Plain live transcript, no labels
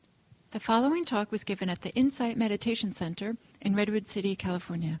The following talk was given at the Insight Meditation Center in Redwood City,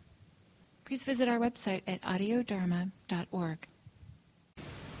 California. Please visit our website at audiodharma.org.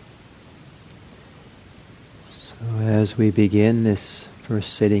 So as we begin this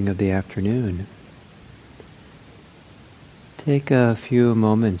first sitting of the afternoon, take a few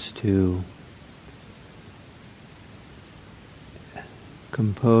moments to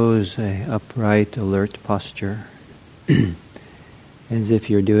compose an upright, alert posture, as if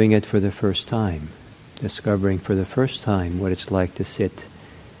you're doing it for the first time, discovering for the first time what it's like to sit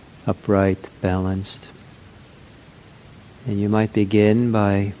upright, balanced. And you might begin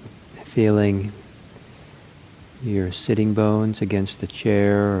by feeling your sitting bones against the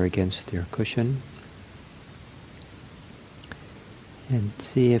chair or against your cushion. And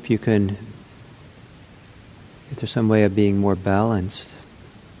see if there's some way of being more balanced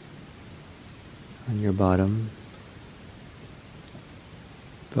on your bottom,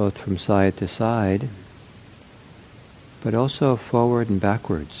 both from side to side, but also forward and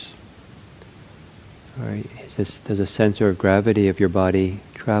backwards. Or does a center of gravity of your body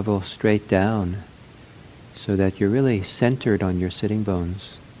travel straight down so that you're really centered on your sitting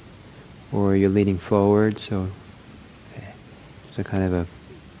bones? Or you're leaning forward, so there's a kind of a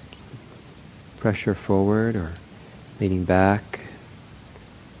pressure forward, or leaning back.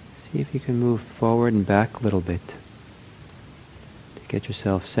 See if you can move forward and back a little bit to get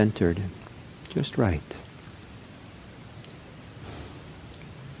yourself centered just right.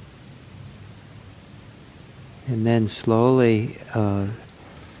 And then slowly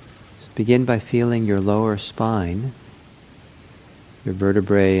begin by feeling your lower spine, your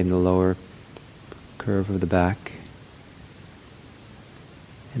vertebrae in the lower curve of the back.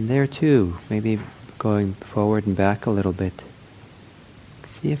 And there too, maybe going forward and back a little bit.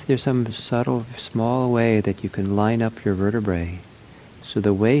 See if there's some subtle, small way that you can line up your vertebrae so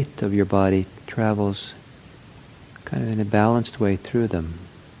the weight of your body travels kind of in a balanced way through them.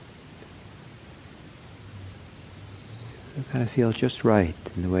 It kind of feels just right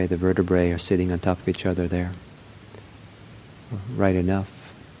in the way the vertebrae are sitting on top of each other there. Right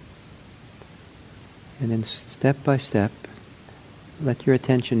enough. And then step by step, let your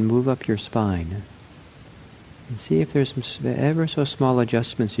attention move up your spine and see if there's some ever so small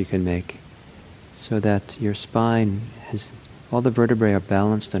adjustments you can make so that your spine all the vertebrae are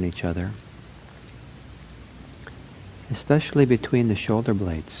balanced on each other, especially between the shoulder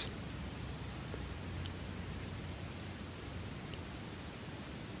blades.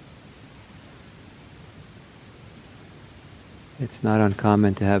 It's not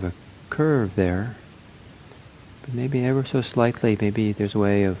uncommon to have a curve there, but maybe ever so slightly, maybe there's a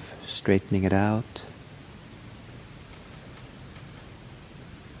way of straightening it out.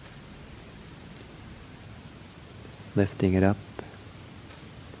 Lifting it up.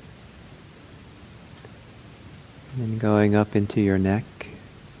 And then going up into your neck.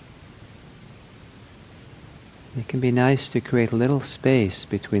 It can be nice to create a little space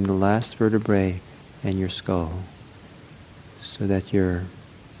between the last vertebrae and your skull, so that you're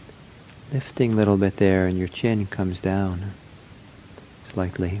lifting a little bit there and your chin comes down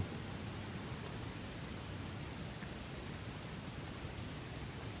slightly.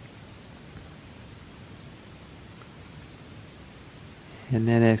 And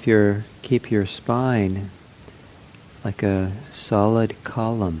then if keep your spine like a solid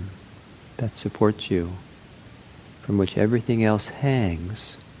column that supports you, from which everything else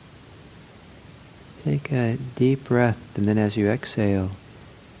hangs, take a deep breath, and then as you exhale,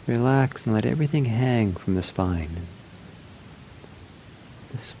 relax and let everything hang from the spine.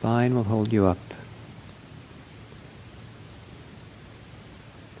 The spine will hold you up.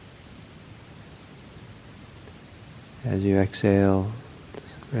 As you exhale,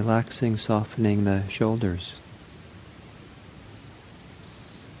 relaxing, softening the shoulders.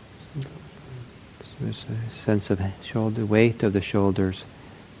 There's a sense of shoulder weight of the shoulders,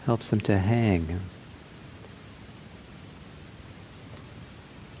 helps them to hang. You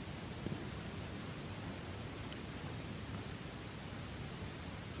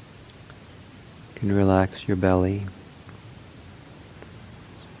can relax your belly.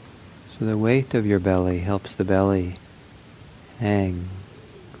 So the weight of your belly helps the belly hang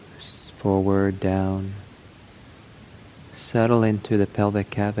forward, down, settle into the pelvic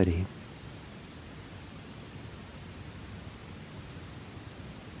cavity.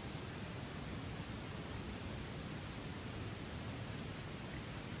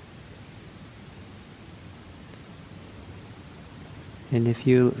 And if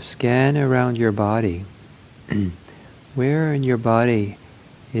you scan around your body, where in your body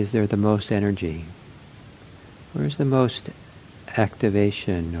is there the most energy? Where's the most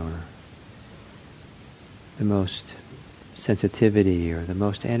activation or the most sensitivity or the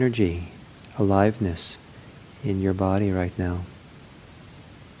most energy, aliveness in your body right now.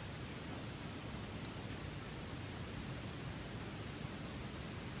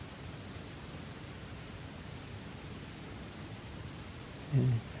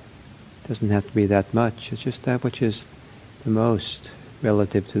 It doesn't have to be that much, it's just that which is the most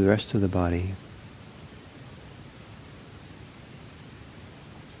relative to the rest of the body.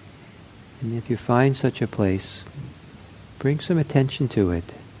 And if you find such a place, bring some attention to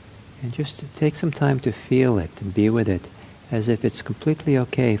it and just take some time to feel it and be with it as if it's completely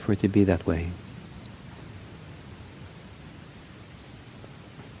okay for it to be that way.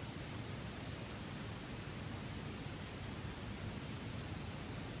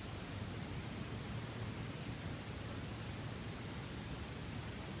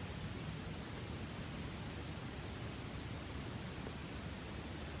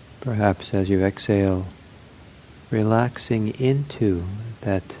 Perhaps as you exhale, relaxing into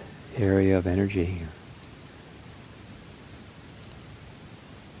that area of energy.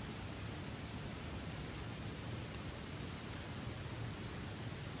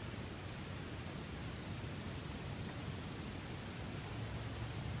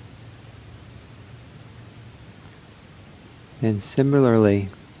 And similarly,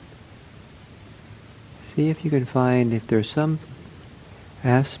 see if you can find if there's some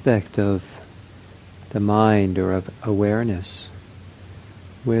aspect of the mind or of awareness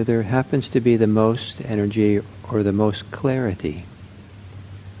where there happens to be the most energy or the most clarity.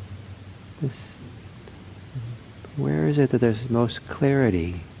 Where is it that there's most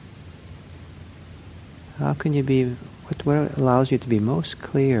clarity? How can you be, what allows you to be most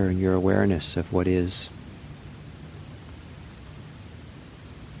clear in your awareness of what is?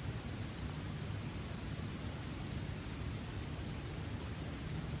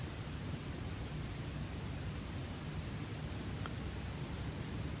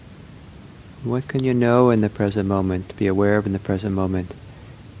 What can you know in the present moment, be aware of in the present moment,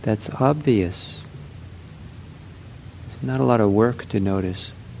 that's obvious? It's not a lot of work to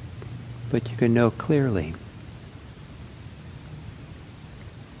notice, but you can know clearly.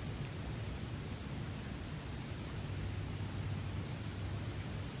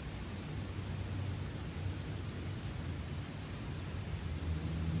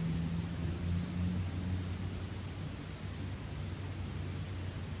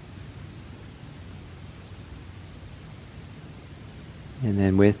 And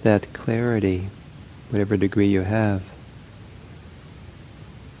then with that clarity, whatever degree you have,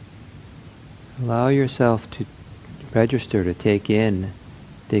 allow yourself to register, to take in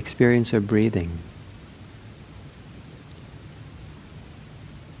the experience of breathing.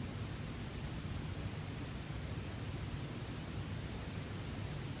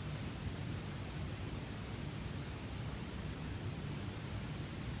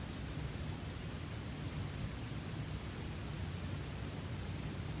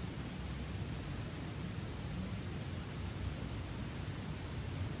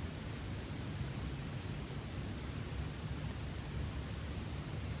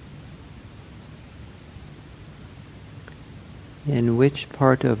 And which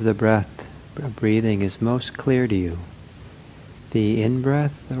part of the breath, breathing, is most clear to you? The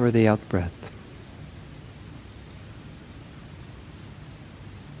in-breath or the out-breath?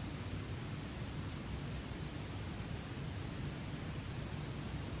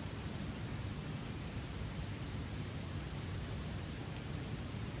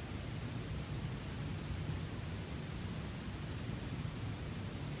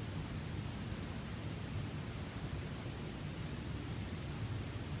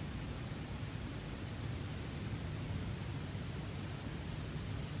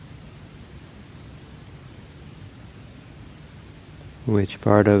 Which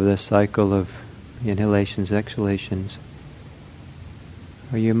part of the cycle of inhalations, exhalations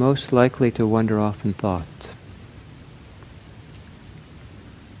are you most likely to wander off in thought?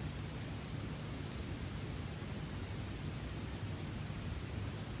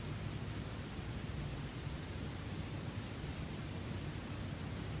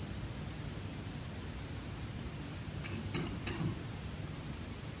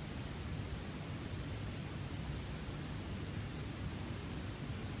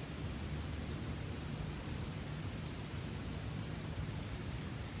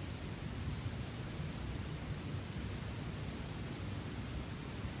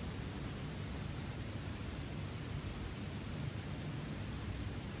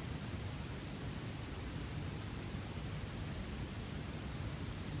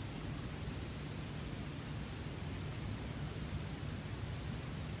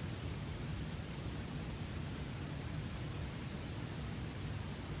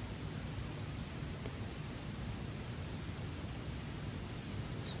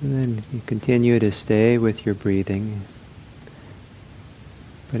 And then you continue to stay with your breathing.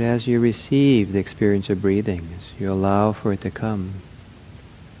 But as you receive the experience of breathing, as you allow for it to come,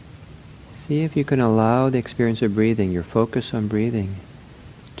 see if you can allow the experience of breathing, your focus on breathing,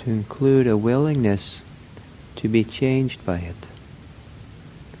 to include a willingness to be changed by it.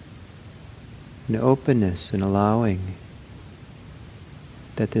 An openness and allowing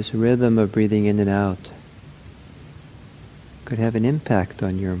that this rhythm of breathing in and out could have an impact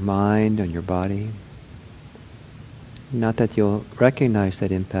on your mind, on your body. Not that you'll recognize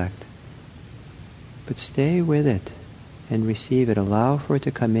that impact, but stay with it and receive it. Allow for it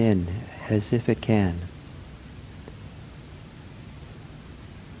to come in as if it can.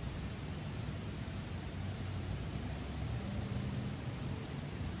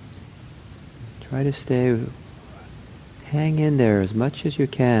 Try to hang in there as much as you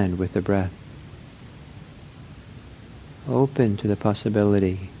can with the breath. Open to the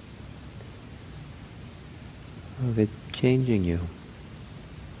possibility of it changing you.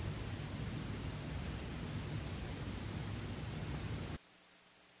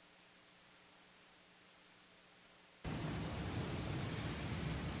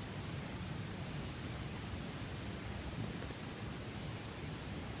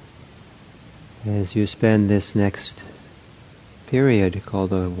 As you spend this next period,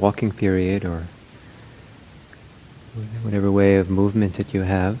 called a walking period, or whatever way of movement that you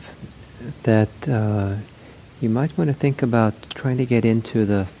have, that you might want to think about trying to get into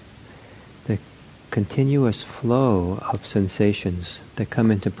the continuous flow of sensations that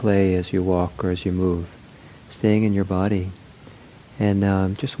come into play as you walk or as you move, staying in your body,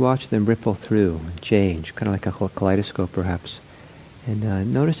 and just watch them ripple through and change, kind of like a kaleidoscope perhaps.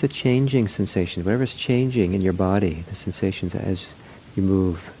 And notice the changing sensations, whatever's changing in your body, the sensations as you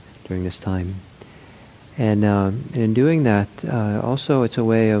move during this time. And in doing that, also it's a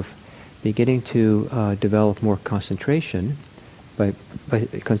way of beginning to develop more concentration. But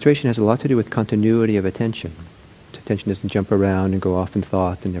concentration has a lot to do with continuity of attention. Attention doesn't jump around and go off in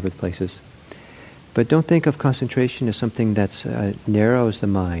thought and other places. But don't think of concentration as something that narrows the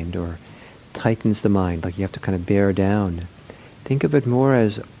mind or tightens the mind, like you have to kind of bear down. Think of it more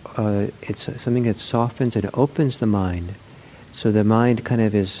as it's something that softens and opens the mind, so the mind kind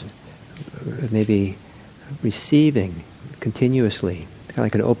of is maybe receiving continuously, kind of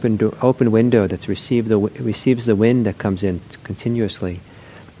like an open window that receives the wind that comes in continuously.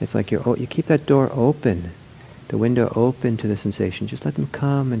 It's like you keep that door open, the window open to the sensation. Just let them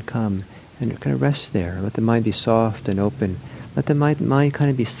come, and kind of rest there. Let the mind be soft and open. Let the mind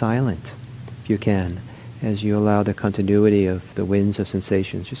kind of be silent, if you can, as you allow the continuity of the winds of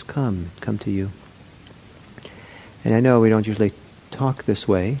sensations just come to you. And I know we don't usually talk this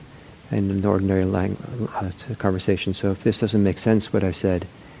way in an ordinary conversation, so if this doesn't make sense, what I've said,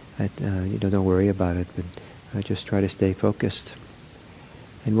 don't worry about it, but just try to stay focused.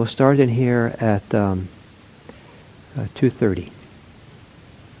 And we'll start in here at 2:30.